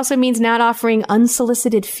say this also means not offering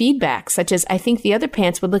unsolicited feedback, such as, I think the other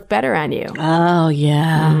pants would look better on you. Oh,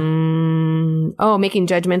 yeah. Oh, making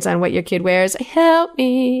judgments on what your kid wears. Help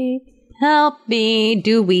me. Help me.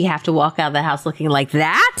 Do we have to walk out of the house looking like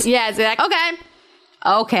that? Yeah, exactly.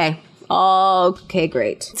 Okay,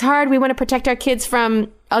 great. It's hard. We want to protect our kids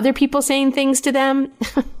from other people saying things to them.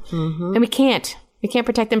 And we can't. We can't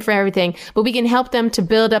protect them from everything, but we can help them to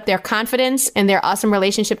build up their confidence and their awesome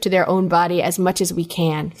relationship to their own body as much as we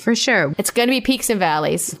can. For sure. It's going to be peaks and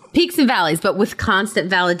valleys. Peaks and valleys, but with constant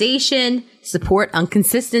validation, support on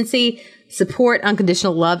consistency, support,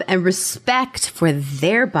 unconditional love, and respect for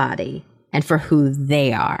their body and for who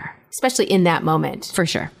they are. Especially in that moment. For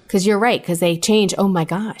sure. Because you're right, because they change. Oh my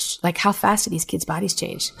gosh. Like how fast do these kids' bodies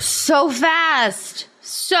change? So fast.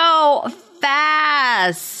 So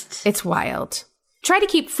fast. It's wild. Try to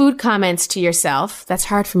keep food comments to yourself. That's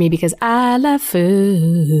hard for me because I love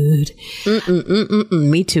food.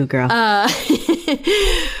 Me too, girl.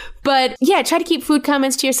 But yeah, try to keep food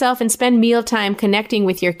comments to yourself and spend mealtime connecting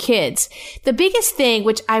with your kids. The biggest thing,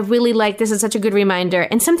 which I really like, this is such a good reminder,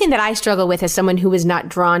 and something that I struggle with as someone who is not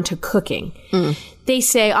drawn to cooking. They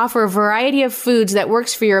say offer a variety of foods that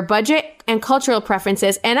works for your budget and cultural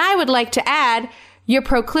preferences. And I would like to add, your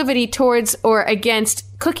proclivity towards or against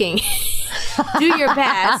cooking. Do your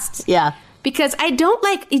best. Yeah. Because I don't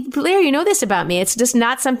like, Blair, you know this about me. It's just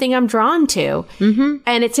not something I'm drawn to. Mm-hmm.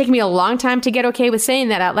 And it's taken me a long time to get okay with saying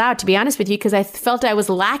that out loud, to be honest with you, because I felt I was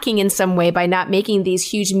lacking in some way by not making these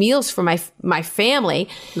huge meals for my family.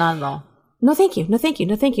 Not at all. No, thank you. No, thank you.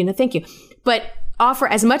 No, thank you. No, thank you. But offer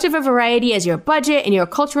as much of a variety as your budget and your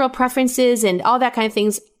cultural preferences and all that kind of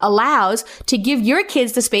things allows to give your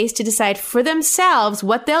kids the space to decide for themselves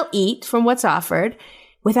what they'll eat from what's offered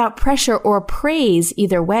without pressure or praise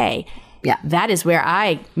either way. Yeah. That is where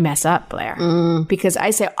I mess up, Blair. Because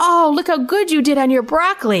I say, oh, look how good you did on your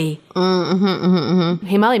broccoli.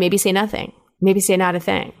 Hey, Molly, maybe say nothing. Maybe say not a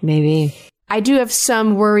thing. Maybe. I do have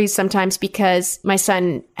some worries sometimes because my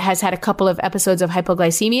son has had a couple of episodes of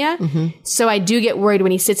hypoglycemia. So I do get worried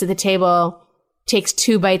when he sits at the table, takes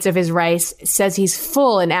 2 bites of his rice, says he's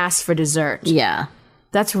full and asks for dessert. Yeah.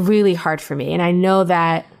 That's really hard for me. And I know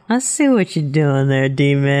that. I see what you're doing there,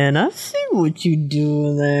 D-Man. I see what you're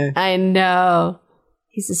doing there. I know.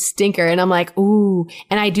 He's a stinker. And I'm like, ooh.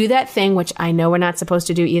 And I do that thing, which I know we're not supposed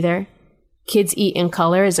to do either. Kids Eat in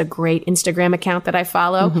Color is a great Instagram account that I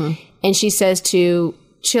follow. And she says to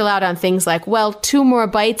chill out on things like, well, 2 more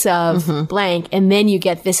bites of blank, and then you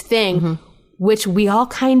get this thing, which we all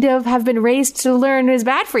kind of have been raised to learn is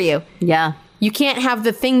bad for you. Yeah. You can't have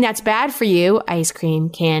the thing that's bad for you, ice cream,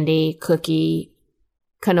 candy, cookie,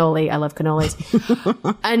 cannoli. I love cannolis.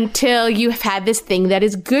 Until you have had this thing that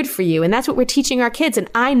is good for you. And that's what we're teaching our kids. And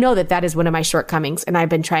I know that that is one of my shortcomings. And I've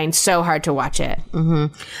been trying so hard to watch it.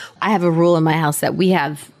 I have a rule in my house that we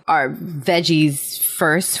have our veggies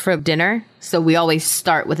first for dinner. So we always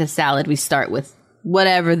start with a salad. We start with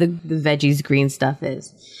whatever the veggies, green stuff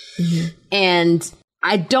is. And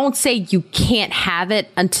I don't say you can't have it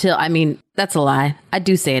until, I mean, that's a lie. I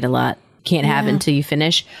do say it a lot. Can't have it until you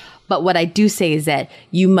finish. But what I do say is that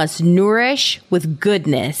you must nourish with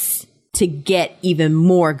goodness to get even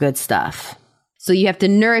more good stuff. So you have to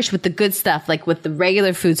nourish with the good stuff, like with the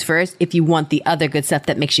regular foods first, if you want the other good stuff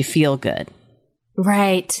that makes you feel good.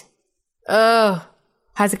 Right. Oh,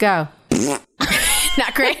 how's it go?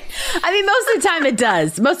 Not great. I mean, most of the time it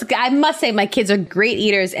does. I must say my kids are great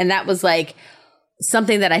eaters. And that was like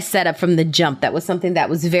something that I set up from the jump. That was something that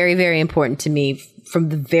was very, very important to me from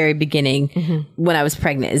the very beginning when I was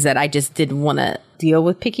pregnant, is that I just didn't want to deal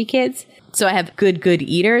with picky kids. So I have good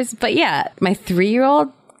eaters. But yeah, my 3-year-old,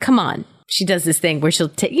 come on. She does this thing where she'll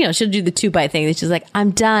take, she'll do the 2-bite thing. And she's like,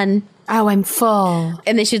 I'm done. Oh, I'm full.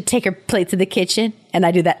 And then she'll take her plate to the kitchen and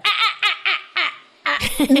I do that.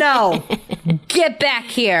 No, get back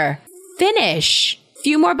here. Finish.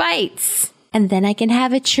 Few more bites. And then I can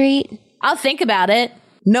have a treat. I'll think about it.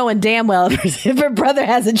 Knowing damn well if her brother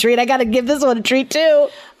has a treat, I got to give this one a treat too.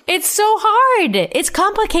 It's so hard. It's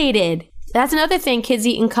complicated. That's another thing, Kids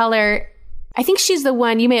Eat in Color. I think she's the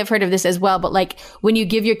one, you may have heard of this as well, but like when you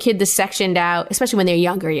give your kid the sectioned out, especially when they're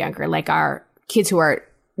younger, like our kids who are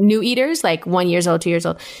new eaters, like 1 year old, 2 years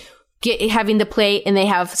old, having the plate and they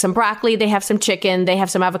have some broccoli, they have some chicken, they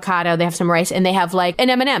have some avocado, they have some rice, and they have like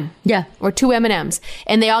an M&M. Yeah. Or 2 M&Ms.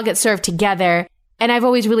 And they all get served together. And I've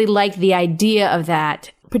always really liked the idea of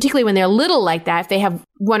that, particularly when they're little like that. If they have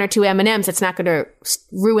 1 or 2 M&Ms, it's not going to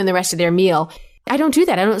ruin the rest of their meal. I don't do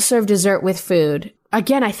that. I don't serve dessert with food.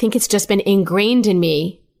 Again, I think it's just been ingrained in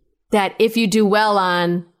me that if you do well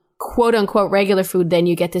on quote unquote regular food, then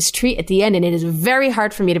you get this treat at the end. And it is very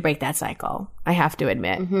hard for me to break that cycle, I have to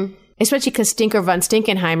admit. Especially because Stinker von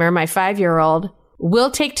Stinkenheimer, my 5-year-old,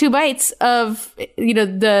 will take 2 bites of,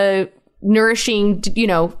 the nourishing,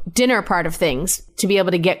 dinner part of things to be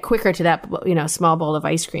able to get quicker to that, small bowl of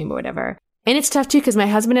ice cream or whatever. And it's tough too, because my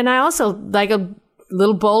husband and I also like a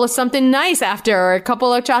little bowl of something nice after, or a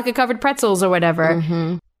couple of chocolate covered pretzels or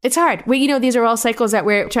whatever. It's hard. These are all cycles that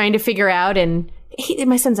we're trying to figure out. And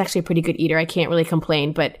my son's actually a pretty good eater. I can't really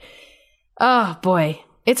complain, but oh boy,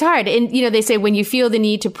 it's hard. And, they say when you feel the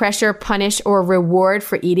need to pressure, punish, or reward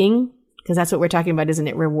for eating, because that's what we're talking about, isn't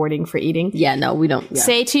it? Rewarding for eating. Yeah, no, we don't. Yeah.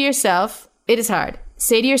 Say to yourself, it is hard.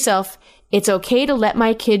 Say to yourself, it's okay to let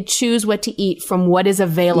my kid choose what to eat from what is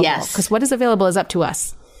available. Yes. Because what is available is up to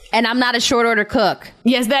us. And I'm not a short order cook.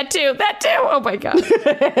 Yes, that too. Oh my God.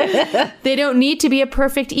 They don't need to be a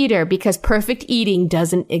perfect eater because perfect eating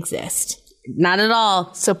doesn't exist. Not at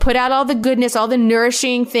all. So put out all the goodness, all the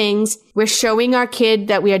nourishing things. We're showing our kid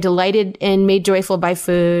that we are delighted and made joyful by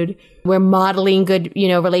food. We're modeling good,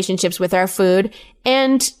 relationships with our food.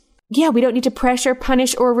 And yeah, we don't need to pressure,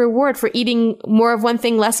 punish, or reward for eating more of one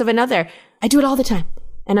thing, less of another. I do it all the time.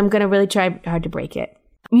 And I'm going to really try hard to break it.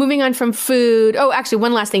 Moving on from food. Oh, actually,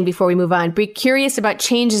 one last thing before we move on. Be curious about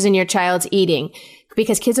changes in your child's eating.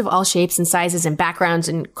 because kids of all shapes and sizes and backgrounds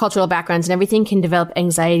and cultural backgrounds and everything can develop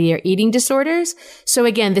anxiety or eating disorders. So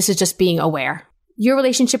again, this is just being aware. Your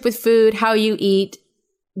relationship with food, how you eat,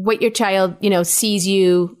 what your child, sees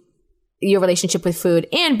you, your relationship with food,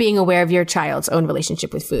 and being aware of your child's own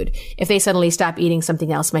relationship with food. If they suddenly stop eating,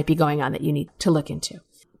 something else might be going on that you need to look into.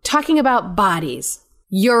 Talking about bodies,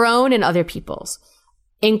 your own and other people's.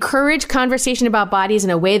 Encourage conversation about bodies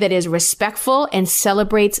in a way that is respectful and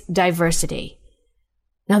celebrates diversity.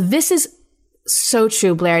 Now, this is so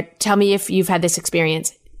true, Blair. Tell me if you've had this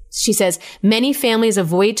experience. She says, many families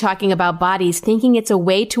avoid talking about bodies thinking it's a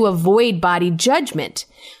way to avoid body judgment,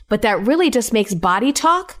 but that really just makes body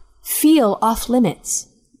talk feel off limits.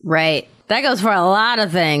 Right. That goes for a lot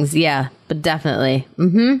of things. Yeah, but definitely.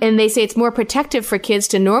 Mm-hmm. And they say it's more protective for kids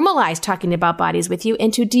to normalize talking about bodies with you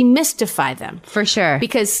and to demystify them. For sure.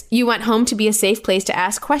 Because you want home to be a safe place to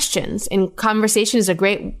ask questions. And conversation is a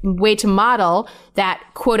great way to model that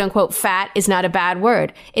quote unquote fat is not a bad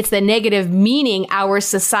word. It's the negative meaning our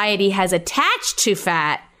society has attached to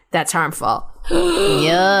fat that's harmful.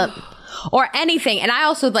 Yep. Or anything. And I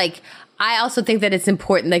also think that it's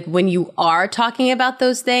important, like when you are talking about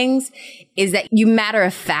those things, is that you matter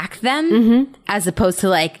of fact them, as opposed to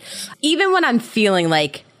like, even when I'm feeling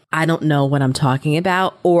like I don't know what I'm talking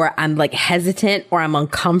about, or I'm like hesitant, or I'm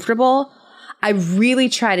uncomfortable, I really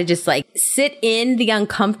try to just like sit in the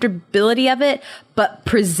uncomfortability of it, but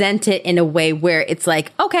present it in a way where it's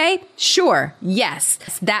like, okay, sure, yes,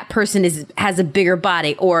 that person has a bigger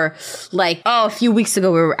body. Or like, a few weeks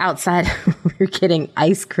ago we were outside, we were getting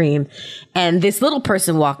ice cream, and this little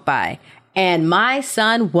person walked by, and my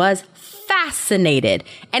son was fascinated.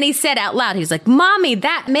 And he said out loud, he's like, Mommy,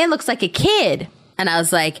 that man looks like a kid. And I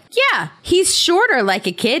was like, yeah, he's shorter like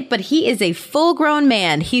a kid, but he is a full-grown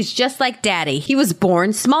man. He's just like Daddy. He was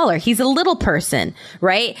born smaller. He's a little person,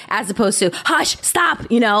 right? As opposed to, hush, stop,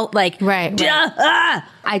 like, right.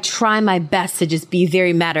 I try my best to just be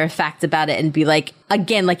very matter-of-fact about it and be like,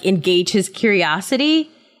 again, like engage his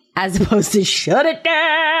curiosity as opposed to shut it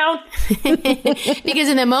down. Because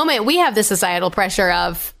in the moment, we have the societal pressure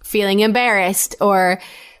of feeling embarrassed or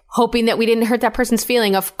hoping that we didn't hurt that person's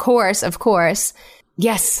feeling. Of course.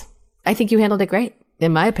 Yes. I think you handled it great,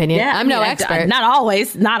 in my opinion. Yeah, I'm no expert. Not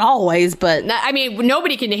always, but...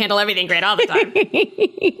 nobody can handle everything great all the time.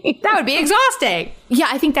 That would be exhausting. Yeah,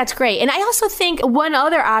 I think that's great. And I also think one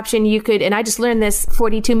other option you could, and I just learned this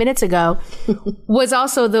 42 minutes ago, was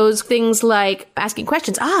also those things like asking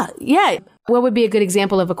questions. Yeah. What would be a good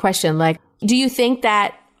example of a question? Like, do you think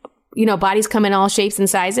that, bodies come in all shapes and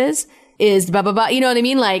sizes? Is blah, blah, blah. You know what I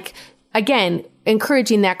mean? Like, again,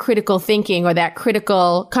 encouraging that critical thinking or that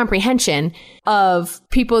critical comprehension of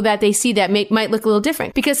people that they see that might look a little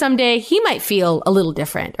different. Because someday he might feel a little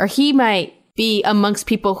different, or he might be amongst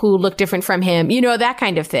people who look different from him, that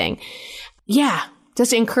kind of thing. Yeah.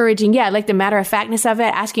 Just encouraging. Yeah. Like the matter of factness of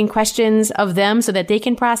it, asking questions of them so that they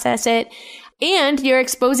can process it. And you're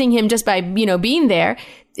exposing him just by, being there.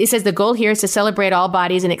 It says the goal here is to celebrate all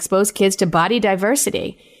bodies and expose kids to body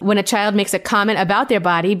diversity. When a child makes a comment about their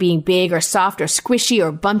body being big or soft or squishy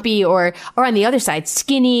or bumpy or on the other side,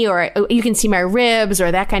 skinny, or you can see my ribs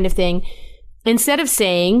or that kind of thing, instead of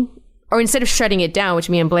shutting it down, which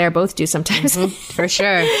me and Blair both do sometimes. For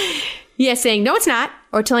sure. Yeah, saying, no, it's not.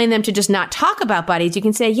 Or telling them to just not talk about bodies. You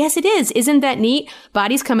can say, yes, it is. Isn't that neat?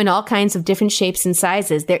 Bodies come in all kinds of different shapes and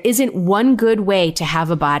sizes. There isn't one good way to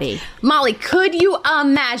have a body. Molly, could you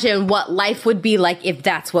imagine what life would be like if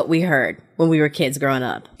that's what we heard when we were kids growing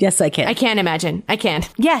up? Yes, I can. I can't imagine. I can.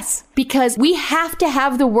 Yes, because we have to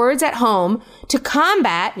have the words at home to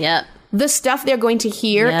combat the stuff they're going to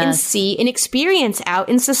hear and see and experience out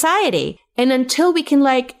in society. And until we can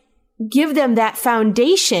give them that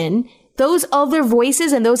foundation, those other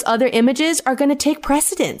voices and those other images are going to take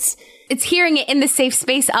precedence. It's hearing it in the safe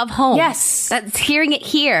space of home. Yes. That's hearing it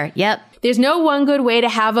here. Yep. There's no one good way to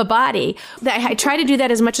have a body. I try to do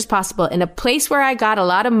that as much as possible. And a place where I got a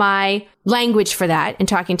lot of my language for that in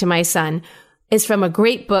talking to my son is from a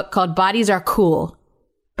great book called Bodies Are Cool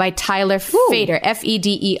by Tyler Feder,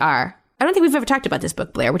 Feder. I don't think we've ever talked about this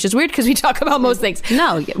book, Blair, which is weird because we talk about most things.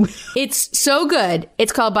 No. It's so good.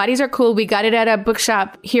 It's called Bodies Are Cool. We got it at a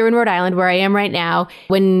bookshop here in Rhode Island where I am right now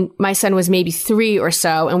when my son was maybe 3 or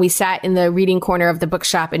so. And we sat in the reading corner of the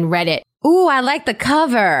bookshop and read it. Ooh, I like the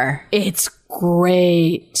cover. It's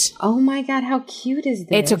great. Oh my God, how cute is this?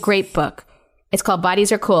 It's a great book. It's called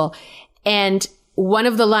Bodies Are Cool. And one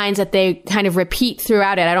of the lines that they kind of repeat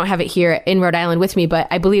throughout it, I don't have it here in Rhode Island with me, but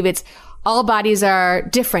I believe it's, all bodies are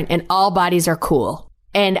different and all bodies are cool.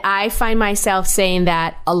 And I find myself saying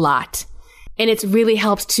that a lot. And it really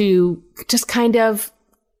helps to just kind of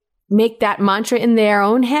make that mantra in their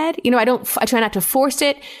own head. You know, I try not to force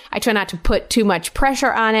it. I try not to put too much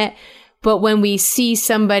pressure on it. But when we see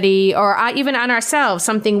somebody, or even on ourselves,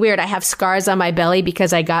 something weird, I have scars on my belly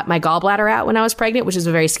because I got my gallbladder out when I was pregnant, which is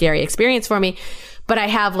a very scary experience for me. But I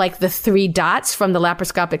have like the 3 dots from the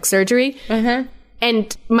laparoscopic surgery. Mm-hmm.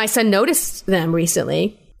 And my son noticed them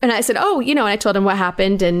recently. And I said, oh, you know, and I told him what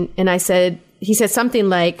happened. And he said something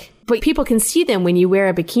like, but people can see them when you wear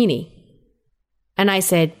a bikini. And I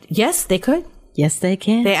said, yes, they could. Yes, they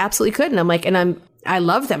can. They absolutely could. And I'm like, I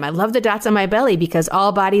love them. I love the dots on my belly because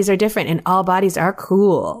all bodies are different and all bodies are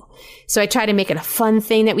cool. So I try to make it a fun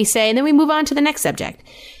thing that we say, and then we move on to the next subject.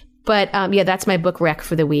 But yeah, that's my book rec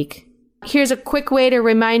for the week. Here's a quick way to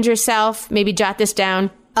remind yourself, maybe jot this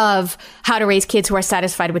down, of how to raise kids who are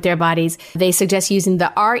satisfied with their bodies. They suggest using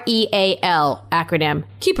the REAL acronym.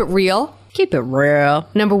 Keep it real. Keep it real.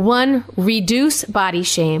 Number 1, reduce body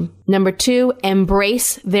shame. Number 2,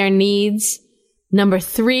 embrace their needs. Number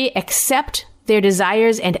 3, accept their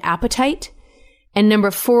desires and appetite. And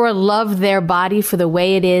number 4, love their body for the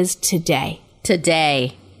way it is today.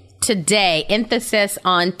 Today. Emphasis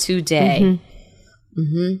on today.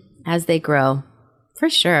 As they grow. For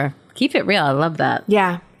sure. Keep it real. I love that.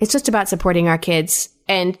 Yeah. It's just about supporting our kids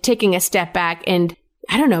and taking a step back and,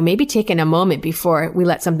 I don't know, maybe taking a moment before we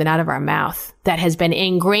let something out of our mouth that has been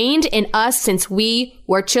ingrained in us since we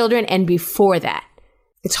were children and before that.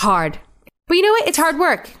 It's hard. But you know what? It's hard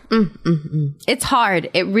work. It's hard.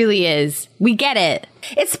 It really is. We get it.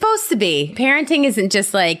 It's supposed to be. Parenting isn't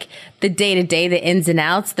just like the day-to-day, the ins and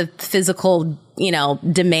outs, the physical,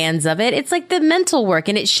 demands of it. It's like the mental work,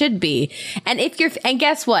 and it should be. And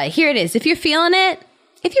guess what? Here it is. If you're feeling it,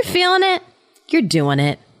 you're doing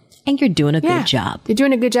it. And you're doing a good job. You're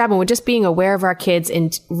doing a good job. And we're just being aware of our kids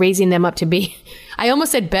and raising them up to be, I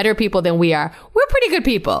almost said better people than we are. We're pretty good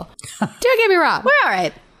people. Don't get me wrong. We're all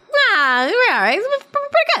right. We're all right.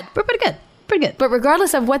 We're pretty good. But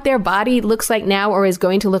regardless of what their body looks like now or is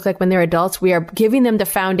going to look like when they're adults, we are giving them the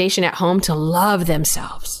foundation at home to love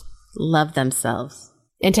themselves. Love themselves.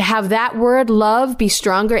 And to have that word love be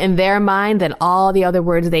stronger in their mind than all the other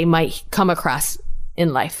words they might come across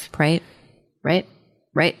in life. Right.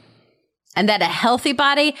 And that a healthy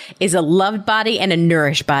body is a loved body and a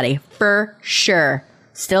nourished body. For sure.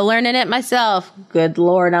 Still learning it myself. Good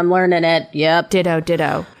Lord, I'm learning it. Yep.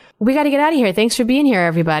 Ditto. We got to get out of here. Thanks for being here,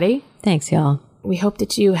 everybody. Thanks, y'all. We hope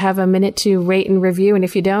that you have a minute to rate and review. And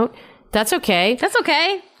if you don't, that's okay. That's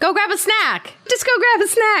okay. Go grab a snack. Just go grab a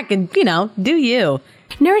snack and, do you.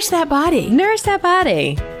 Nourish that body.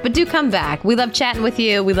 But do come back. We love chatting with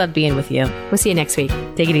you. We love being with you. We'll see you next week.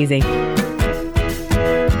 Take it easy.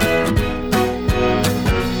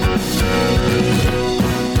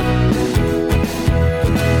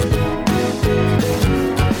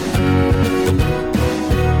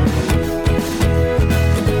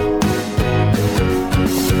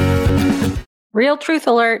 Real truth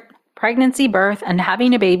alert, pregnancy, birth, and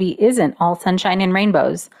having a baby isn't all sunshine and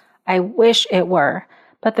rainbows. I wish it were.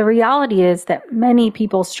 But the reality is that many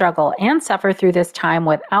people struggle and suffer through this time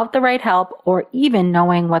without the right help or even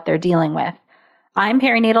knowing what they're dealing with. I'm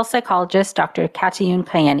perinatal psychologist Dr. Katayun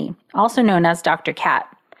Kayeni, also known as Dr. Kat.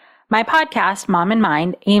 My podcast, Mom and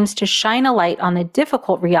Mind, aims to shine a light on the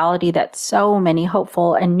difficult reality that so many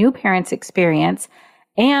hopeful and new parents experience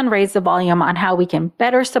and raise the volume on how we can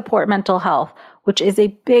better support mental health, which is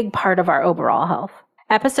a big part of our overall health.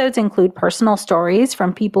 Episodes include personal stories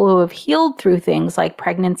from people who have healed through things like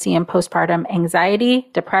pregnancy and postpartum anxiety,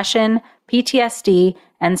 depression, PTSD,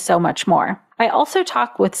 and so much more. I also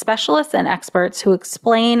talk with specialists and experts who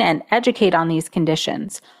explain and educate on these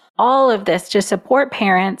conditions. All of this to support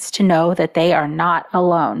parents to know that they are not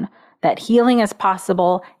alone, that healing is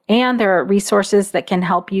possible, and there are resources that can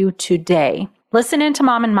help you today. Listen into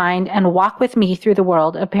Mom and Mind and walk with me through the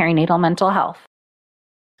world of perinatal mental health.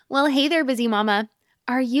 Well, hey there, busy mama.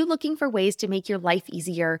 Are you looking for ways to make your life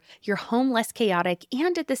easier, your home less chaotic,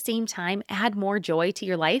 and at the same time add more joy to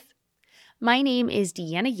your life? My name is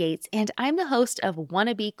Deanna Yates, and I'm the host of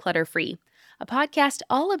Wanna Be Clutter Free, a podcast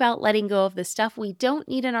all about letting go of the stuff we don't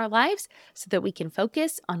need in our lives so that we can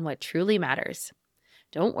focus on what truly matters.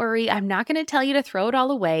 Don't worry, I'm not going to tell you to throw it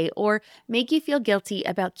all away or make you feel guilty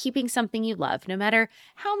about keeping something you love, no matter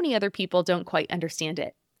how many other people don't quite understand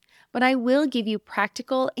it. But I will give you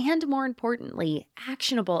practical and, more importantly,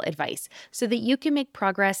 actionable advice so that you can make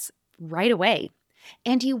progress right away.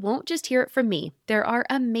 And you won't just hear it from me. There are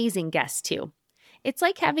amazing guests too. It's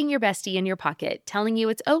like having your bestie in your pocket telling you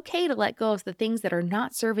it's okay to let go of the things that are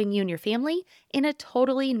not serving you and your family in a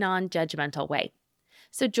totally non-judgmental way.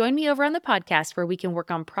 So join me over on the podcast where we can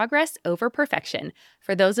work on progress over perfection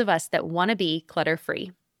for those of us that want to be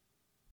clutter-free.